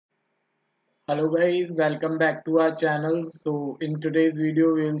Hello guys, welcome back to our channel. So in today's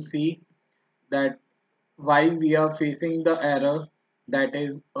video we will see that why we are facing the error, that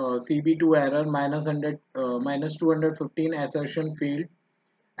is cv2 error minus 215 assertion field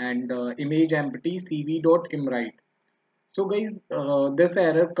and image empty cv.imwrite. So guys, this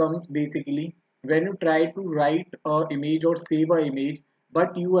error comes basically when you try to write a image or save a image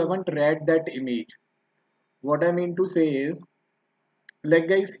but you haven't read that image. What I mean to say is, like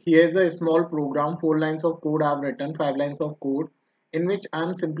guys, here's a small program, 4 lines of code I've written, 5 lines of code, in which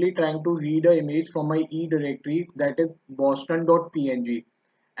I'm simply trying to read an image from my E directory, that is boston.png,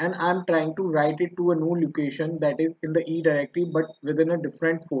 and I'm trying to write it to a new location that is in the E directory but within a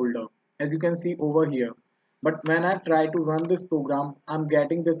different folder, as you can see over here. But when I try to run this program, I'm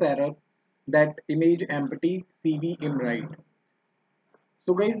getting this error that image empty cv imwrite.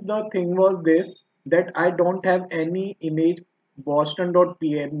 So guys, the thing was this, that I don't have any image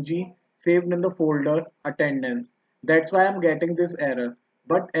boston.png saved in the folder attendance. That's why I'm getting this error.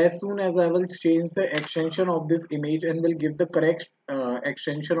 But as soon as I will change the extension of this image and will give the correct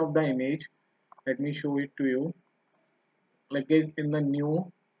extension of the image, let me show it to you. Like guys, in the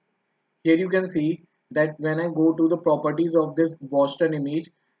new, here you can see that when I go to the properties of this Boston image,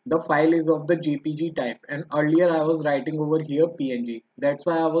 the file is of the JPG type, and earlier I was writing over here PNG. That's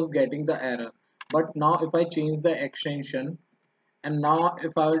why I was getting the error. But now if I change the extension, and now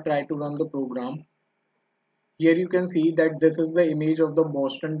if I will try to run the program, here you can see that this is the image of the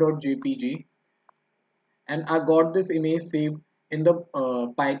boston.jpg, and I got this image saved in the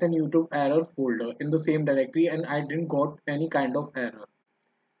Python YouTube error folder in the same directory, and I didn't got any kind of error.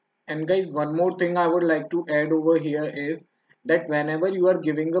 And guys, one more thing I would like to add over here is that whenever you are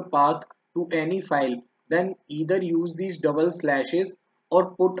giving a path to any file, then either use these double slashes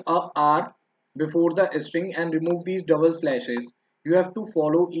or put a R before the string and remove these double slashes. You have to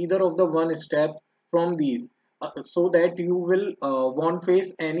follow either of the one step from these so that you will won't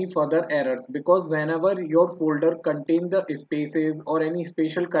face any further errors, because whenever your folder contain the spaces or any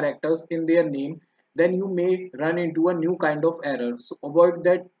special characters in their name, then you may run into a new kind of error. So avoid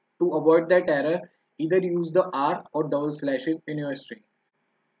that. To avoid that error, either use the R or double slashes in your string.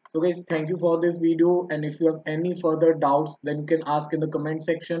 So guys, thank you for this video, and if you have any further doubts, then you can ask in the comment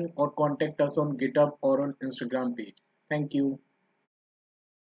section or contact us on GitHub or on Instagram page. Thank you.